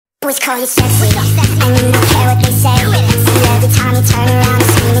Boys call you sexy, and you don't care what they say. See, every time you turn around, I'm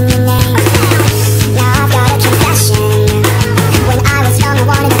screaming your name. Now I've got a confession. When I was young, I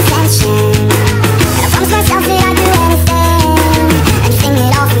wanted attention.